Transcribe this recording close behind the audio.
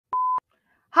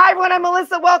Hi, everyone. I'm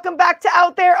Melissa. Welcome back to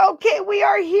Out There. Okay, we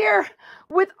are here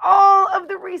with all of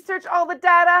the research, all the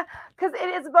data, because it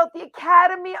is about the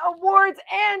Academy Awards,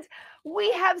 and we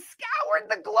have scoured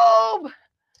the globe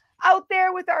out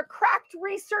there with our cracked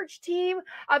research team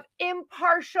of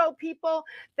impartial people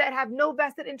that have no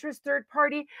vested interest, third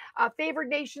party, favored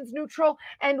nations, neutral,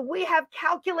 and we have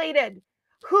calculated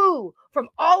who from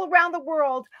all around the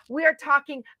world. We are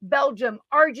talking Belgium,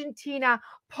 Argentina,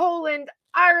 Poland,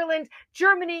 Ireland,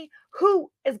 Germany,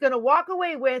 who is going to walk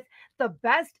away with the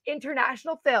best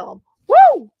international film.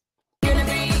 Woo! Gonna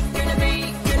be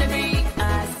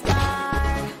a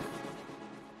star.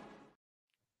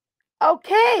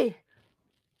 Okay.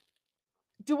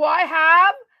 Do I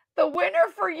have the winner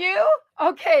for you?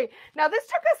 Okay. Now, this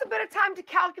took us a bit of time to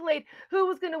calculate who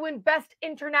was going to win best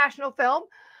international film,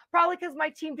 probably because my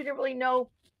team didn't really know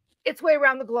its way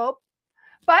around the globe.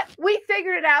 But we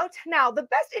figured it out. Now, the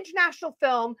best international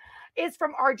film is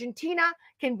from Argentina,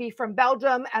 can be from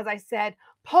Belgium, as I said,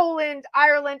 Poland,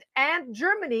 Ireland, and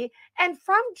Germany. And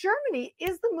from Germany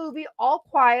is the movie All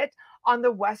Quiet on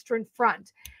the Western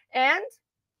Front. And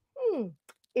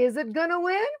is it going to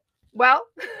win? Well,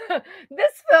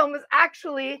 this film is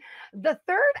actually the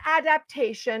third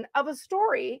adaptation of a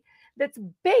story that's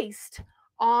based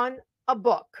on a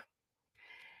book.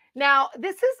 Now,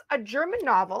 this is a German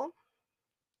novel.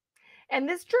 And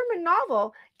this German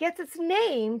novel gets its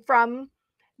name from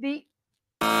the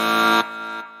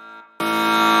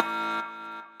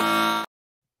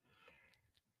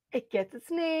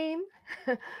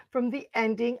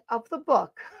ending of the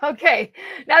book. Okay,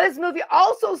 now this movie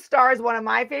also stars one of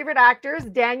my favorite actors,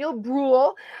 Daniel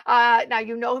Bruhl. Now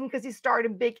you know him because he starred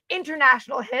in big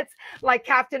international hits like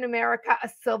Captain America: A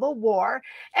Civil War.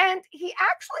 And he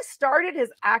actually started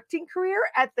his acting career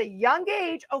at the young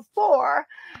age of 4.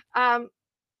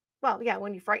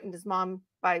 When he frightened his mom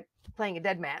by playing a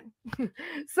dead man.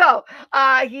 So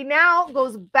he now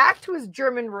goes back to his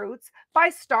German roots by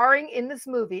starring in this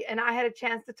movie, and I had a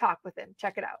chance to talk with him.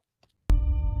 Check it out.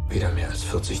 Wieder mehr als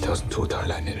 40.000 Tote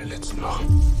allein in den letzten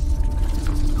Wochen.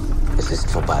 Es ist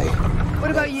vorbei.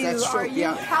 What about you? Are you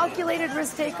a calculated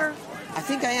risk taker? I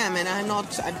think I am, and I'm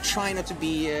trying not to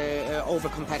be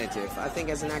over-competitive. I think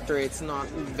as an actor, it's not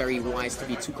very wise to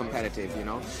be too competitive, you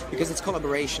know, because it's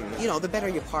collaboration. You know, the better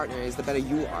your partner is, the better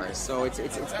you are. So it's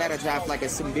better to have like a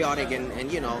symbiotic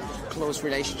and you know, close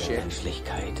relationship.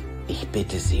 Menschlichkeit, ich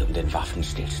bitte Sie den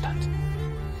Waffenstillstand.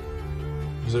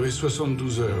 Vous avez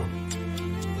 72 heures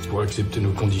pour accepter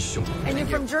nos conditions. And you're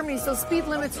from Germany, so speed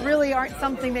limits really aren't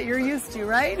something that you're used to,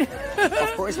 right?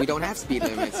 Of course, we don't have speed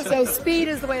limits. So speed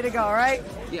is the way to go, right?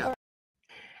 Yeah.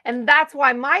 And that's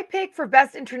why my pick for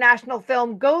Best International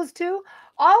Film goes to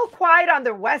All Quiet on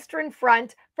the Western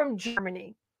Front from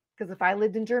Germany. Because if I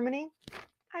lived in Germany,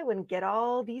 I wouldn't get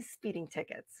all these speeding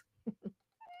tickets.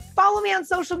 Follow me on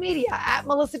social media at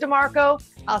Melissa DiMarco.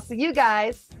 I'll see you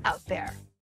guys out there.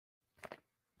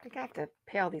 I think I have to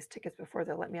pay all these tickets before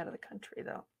they'll let me out of the country,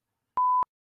 though.